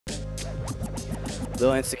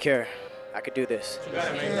Little insecure. I could do this.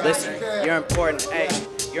 Listen, you're important, hey.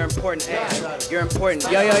 You're important, hey. You're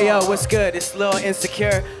important. Yo, yo, yo, what's good? It's Lil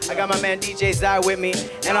Insecure. I got my man DJ Zai with me,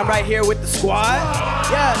 and I'm right here with the squad.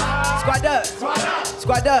 Yeah, squad up.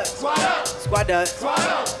 Squad up. Squad up.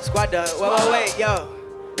 Squad up. Wait, yo.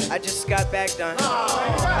 I just got back done.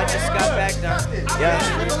 I just got back done.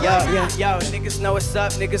 Yo, niggas know what's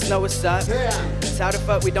up, niggas know what's up. It's how the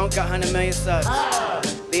fuck we don't got 100 million subs.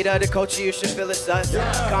 Leader of the culture, you should feel it's us.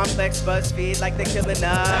 Complex BuzzFeed like they killing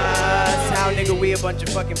us. How nigga, we a bunch of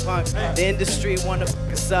fucking punks. The industry wanna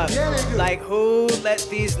fuck us up. Like who let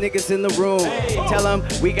these niggas in the room? Tell them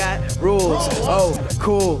we got rules. Oh,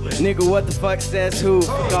 cool. Nigga, what the fuck says who?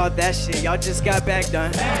 Fuck all that shit, y'all just got back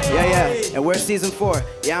done. Yeah, and we're season 4.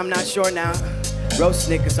 Yeah, I'm not sure now. Roast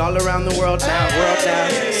niggas all around the world now,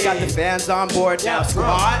 Got the fans on board now.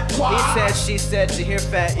 Squad. He said, she said, Tahir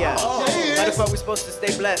fat, yeah. How the fuck we supposed to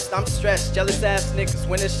stay blessed? I'm stressed, jealous ass niggas,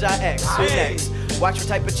 winning shot X. Who next? Watch what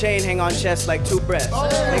type of chain hang on chest like 2 breasts.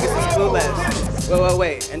 Niggas is clueless.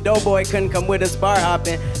 Wait. And Doughboy couldn't come with us bar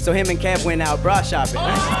hopping, so him and Kev went out bra shopping.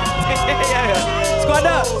 Squad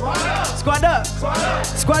up. Squad up.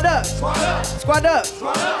 Squad up. Squad up.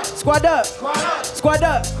 Squad up. Squad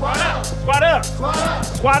up. Squad up.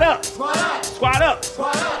 Squad up. Squad up.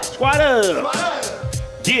 Squad up.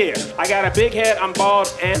 Yeah, I got a big head, I'm bald,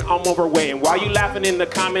 and I'm overweight. And while you laughing in the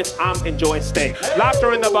comments, I'm enjoying steak.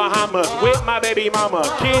 Lobster in the Bahamas with my baby mama.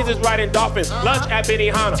 Kids is riding dolphins, lunch at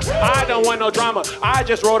Benihana. I don't want no drama, I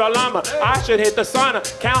just rode a llama. I should hit the sauna,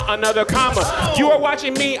 count another comma. You are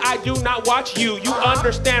watching me, I do not watch you. You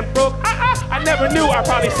understand, broke? I never knew. I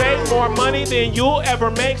probably save more money than you'll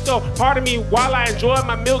ever make. So pardon me while I enjoy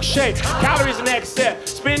my milkshake. Calories in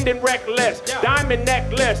excess, spending reckless. Diamond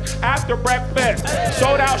necklace after breakfast.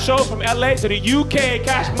 Sold out shows from LA to the UK.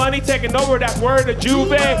 Cash money taking over, that's word of Juve.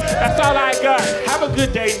 That's all I got. Have a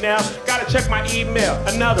good day now. Gotta check my email.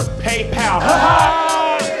 Another PayPal.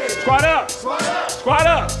 Squad up. Squad up. Squad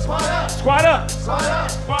up. Squad up.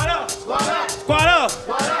 Squad up. Squad up.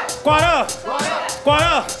 Squad up. Squad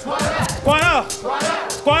up. Squad up.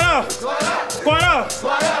 Squad up.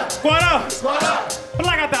 Squad up.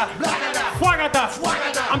 Plagata. Fuagata.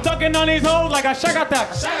 I'm talking on these hoes like a shagata.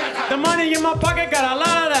 The money in my pocket got a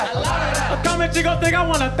lot of that. Come and chico think I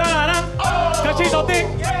wanna ta-da. Cause she's so thick,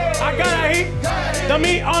 I gotta eat. The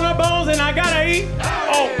meat on her bones and I gotta eat.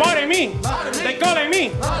 Oh, pardon me. They calling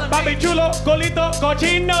me Papi Chulo, Colito,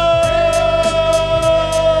 Cochino.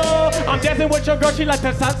 I'm dancing with your girl, she like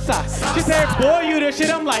the salsa. She said, boy, you the shit,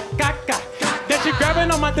 I'm like, caca. Then she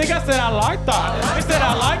grabbing on my thing, I said, I like that. She said,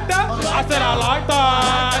 I like that? I said, I like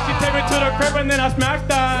that. She take me to the crib and then I smashed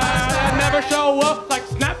that. I never show up like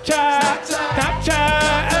Snapchat.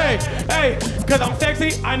 Hey, cause I'm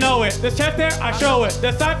sexy, I know it. The chest there, I show it.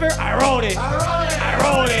 The cipher, I wrote it.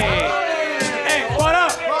 Hey, squad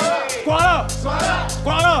up. Squad up.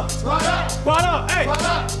 Squad up. Squad up. Hey,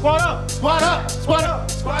 squad up. Squad up. Squad up.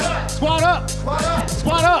 Squad up.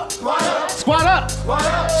 Squad up. Squad up.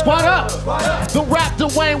 Squad up. The rap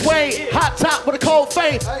Dwayne Wade, hot top with a cold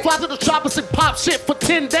fade. Fly to the tropics and pop shit for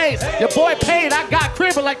 10 days. Your boy paid, I got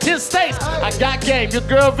crib in like 10 states. I got game, your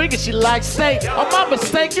girl vegan, she likes steak. On my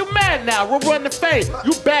mistake, you mad now, we're running fade.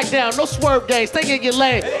 You back down, no swerve games, stay in your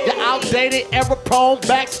lane. You're outdated, error prone,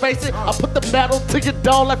 backspace it. I put the metal to your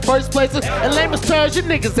dome like first places. And lamest terms, you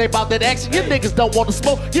niggas ain't about that action. You niggas don't want to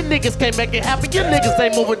smoke, you niggas can't make it happen. You niggas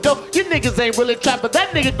ain't moving dope, you niggas ain't really trapping.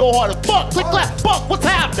 That nigga go hard as fuck, click clap, fuck, what's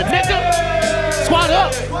happening, nigga? Squad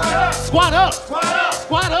up, squad up, squad up,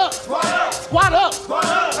 squad up, squad up,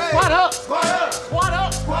 squad up, squad up,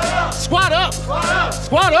 squad up,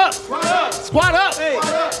 squad up, squad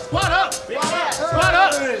up,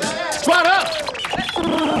 squad up.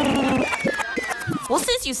 Well,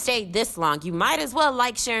 since you stayed this long, you might as well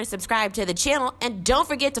like, share, and subscribe to the channel. And don't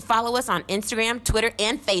forget to follow us on Instagram, Twitter,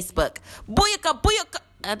 and Facebook. Booyaka, booyaka.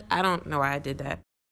 I don't know why I did that.